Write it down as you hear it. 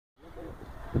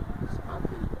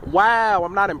Wow,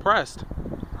 I'm not impressed.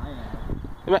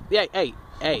 Yeah,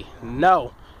 hey,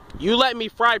 no. You let me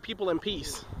fry people in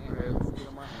peace.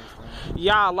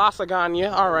 Yeah,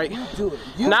 lasagna. All right.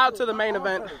 Now to the main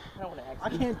event. I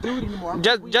can't do it anymore.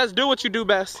 Just do what you do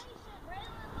best.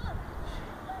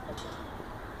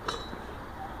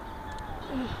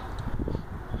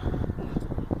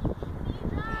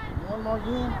 One more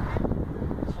game.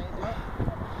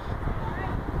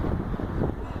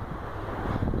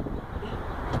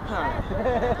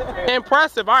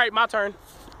 Impressive. All right, my turn.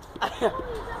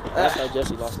 That's how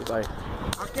Jesse lost his life.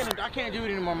 I can't do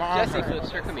it anymore. My Jesse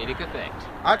flips for comedic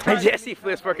effect. Jesse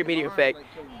flips for comedic effect.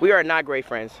 We are not great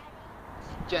friends.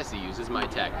 Jesse uses my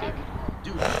tactic.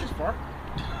 Dude, this is far.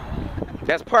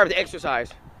 That's part of the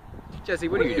exercise. Jesse,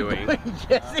 what are you doing?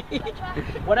 Jesse?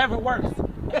 Whatever works.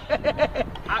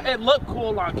 It looked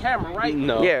cool on camera, right?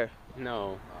 No. Yeah.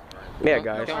 No. Yeah,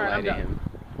 guys. Don't lie to him.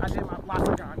 I did my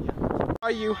lasagna. How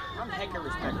are you? I'm taking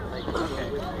respect. Okay.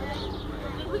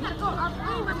 We gotta go. Our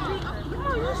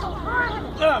you're so hard.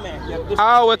 Oh, man.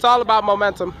 Oh, it's all about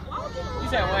momentum. You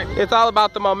said what? It's all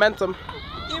about the momentum.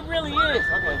 It really is.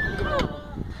 Okay.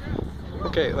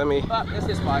 Okay, let me. That's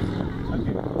his spot.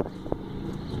 Okay.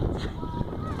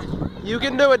 You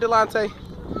can do it, Delonte.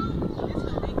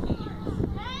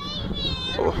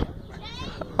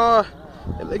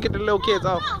 Look at the little kids.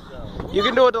 Oh, you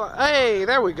can do it. Hey,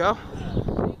 there we go.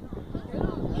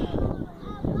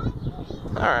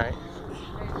 All right.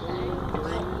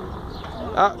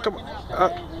 Come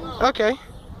on. Okay.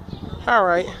 All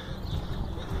right.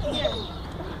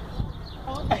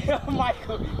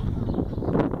 Michael.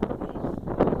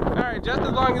 All right, just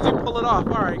as long as you pull it off.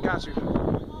 All right, got you.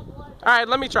 All right,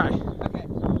 let me try.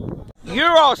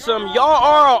 You're awesome. Y'all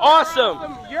are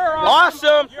awesome. You're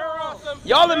Awesome. You're awesome.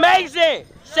 Y'all amazing.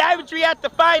 Savagery at the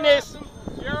finest.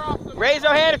 You're awesome. Raise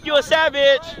your hand if you're a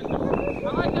savage.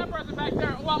 I like that person back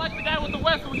there. Oh, I like the guy with the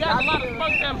whistle. We got a lot of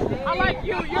fun them. I like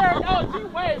you. You're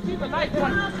G-Wave. He's a nice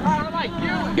one. I like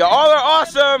you. Y'all are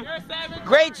awesome. You're a savage.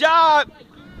 Great job.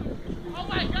 Oh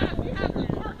my gosh, he has a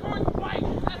parkour spike.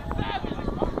 That's savage.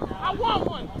 I want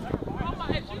one. Oh my,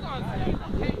 and she's on stage.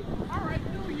 Okay. All right,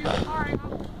 do you? All right.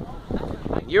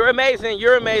 You're amazing.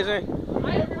 You're amazing.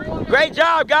 Great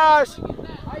job, guys.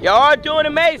 Y'all are doing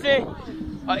amazing.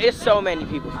 It's so many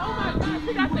people. Oh my gosh,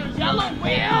 he got the yellow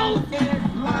wheels.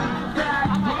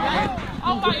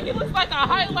 Oh my, he looks like a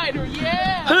highlighter.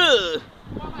 Yeah. Huh.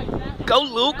 Go,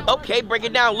 Luke. Okay, break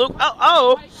it down, Luke.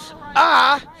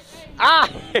 Ah. I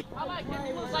like him.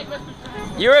 He looks like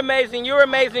Mr. You're amazing. You're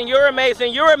amazing. You're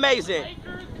amazing. You're amazing.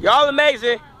 Y'all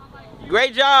amazing.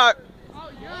 Great job.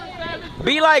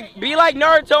 Be like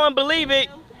Naruto and believe it.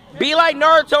 Be like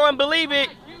Naruto and believe it.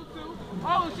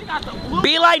 Oh, she got the blue.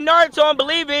 Be like Naruto and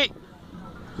believe it.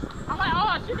 I'm like,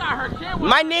 oh, she got her kid with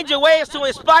My ninja way is to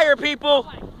inspire people.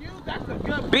 like you. That's a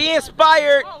good. Be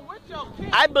inspired. Oh, with your kid.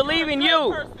 I believe in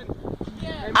you.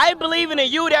 Yeah, I believe in a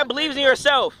you that believes in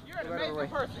yourself. you're an amazing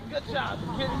person. Good job.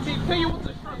 Continue with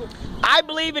the struggle. I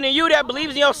believe in a you that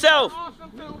believes in yourself.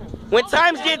 Awesome too. When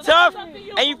times get tough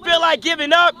and you feel like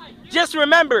giving up, just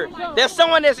remember there's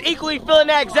someone that's equally feeling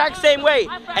that exact same way,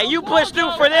 and you push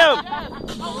through for them.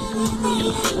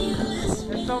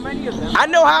 There's so many of them. I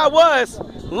know how it was,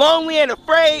 lonely and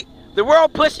afraid, the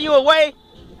world pushing you away,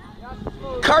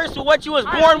 cursed with what you was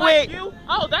born with.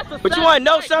 Oh, that's a But you want to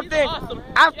know something?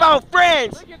 I found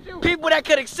friends, people that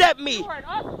could accept me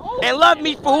and love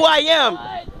me for who I am.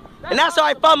 And that's how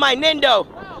I found my Nindo,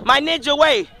 my ninja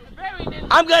way.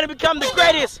 I'm going to become the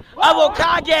greatest of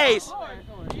Okages.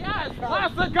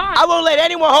 I won't let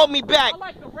anyone hold me back,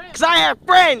 because I have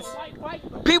friends,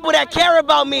 people that care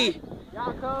about me,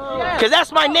 because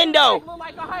that's my Nindo,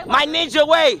 my ninja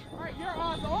way.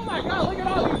 Oh my God, look at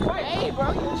all these fights. Hey, bro.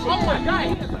 Oh my God,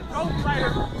 he is a ghost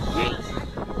rider.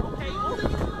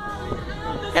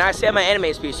 And I said my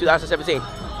anime speech, 2017.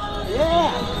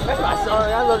 Yeah. That's my song.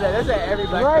 I love that. That's at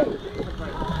everybody. Right.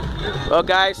 Well,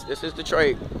 guys, this is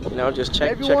Detroit. You know, just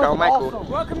check out Michael. Awesome.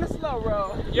 Welcome to Slow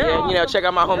Road. Yeah, you know, check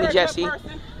out my homie Jesse.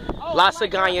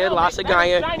 Lasagna.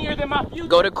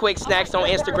 Go to Quick Snacks on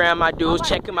Instagram, my dudes.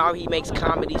 Check him out. He makes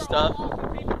comedy stuff.